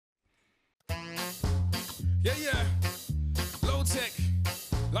Yeah, yeah. Lotek,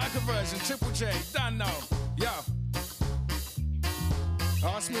 like a version, Triple J, done now. Yo.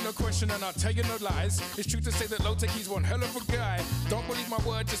 Ask me no question and I'll tell you no lies. It's true to say that Lotek, he's one hell of a guy. Don't believe my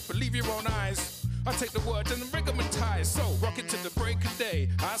word, just believe your own eyes. I take the word and rig 'em in ties. So rock it to the break of day.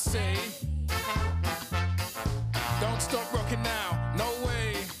 I say, don't stop rocking now, no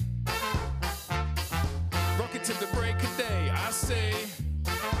way. Rock it to the break of day. I say,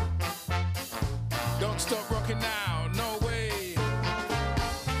 don't stop rocking now, no way.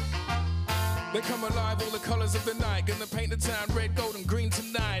 They come alive, all the colors of the night. Gonna paint the town red, gold and green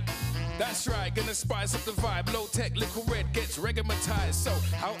tonight. That's right, gonna spice up the vibe. Lotek, little red, gets reggaematized. So,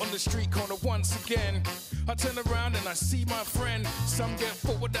 out on the street corner once again, I turn around and I see my friend. Some get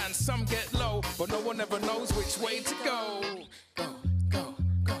forward and some get low, but no one ever knows which way to go. Go, go,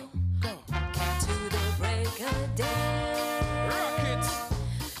 go, go. To the break of day. Rock it.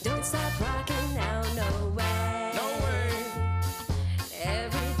 Don't stop rocking now, no way. No way.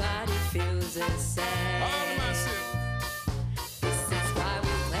 Everybody feels the same. All massive. This is why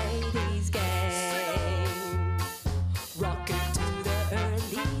we play these games. Rocking to the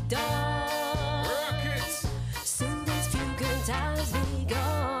early dawn. Rock it. Soon these few good times be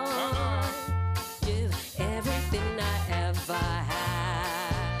gone. Give everything I ever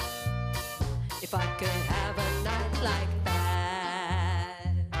had. If I could have a night like that.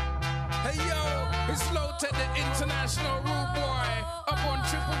 Hey yo, it's Lotek, the international rude boy. Up on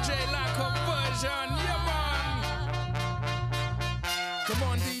Triple J like a version, yeah man. Come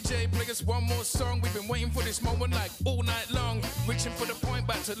on DJ, play us one more song. We've been waiting for this moment like all night long. Reaching for the point,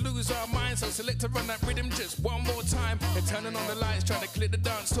 about to lose our minds. So select to run that rhythm just one more time. And turning on the lights, trying to clear the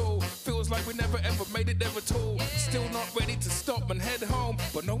dance hall. Feels like we never ever made it there at all. Still not ready to stop and head home,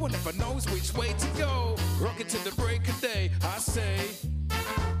 but no one ever knows which way to go. Rock it to the break of day, I say.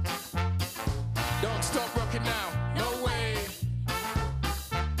 Don't stop rocking now, no way.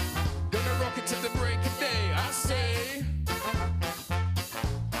 Gonna rock it to the break of day, I say.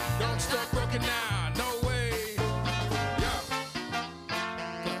 Don't stop rocking now, no way. Yeah.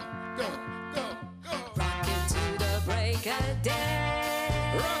 Go, go, go, go. Rocking to the break of day.